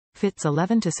fits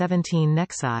 11 to 17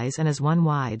 neck size and is 1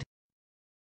 wide.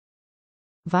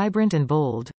 Vibrant and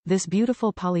bold, this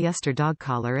beautiful polyester dog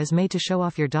collar is made to show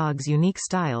off your dog's unique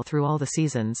style through all the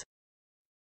seasons.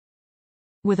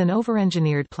 With an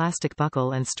over-engineered plastic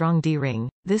buckle and strong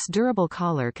D-ring, this durable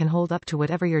collar can hold up to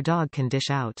whatever your dog can dish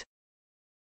out.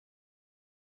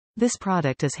 This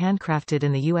product is handcrafted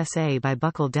in the USA by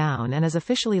Buckle Down and is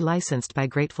officially licensed by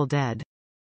Grateful Dead.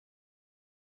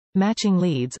 Matching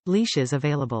leashes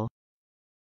available.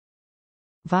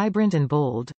 Vibrant and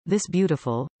bold, this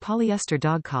beautiful, polyester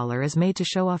dog collar is made to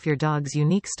show off your dog's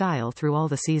unique style through all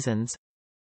the seasons.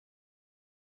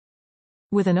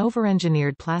 With an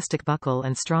over-engineered plastic buckle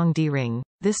and strong D-ring,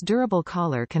 this durable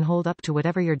collar can hold up to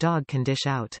whatever your dog can dish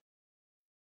out.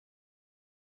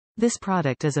 This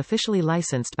product is officially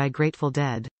licensed by Grateful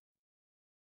Dead.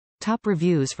 Top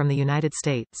reviews from the United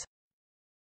States.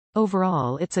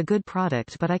 Overall, it's a good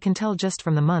product, but I can tell just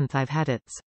from the month I've had it.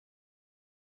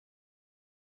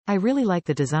 I really like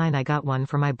the design. I got one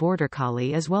for my border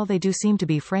collie as well. They do seem to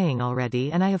be fraying already,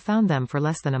 and I have found them for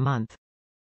less than a month.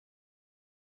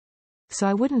 So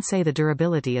I wouldn't say the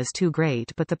durability is too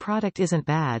great, but the product isn't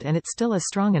bad and it still is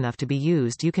strong enough to be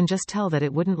used. You can just tell that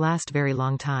it wouldn't last very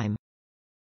long time.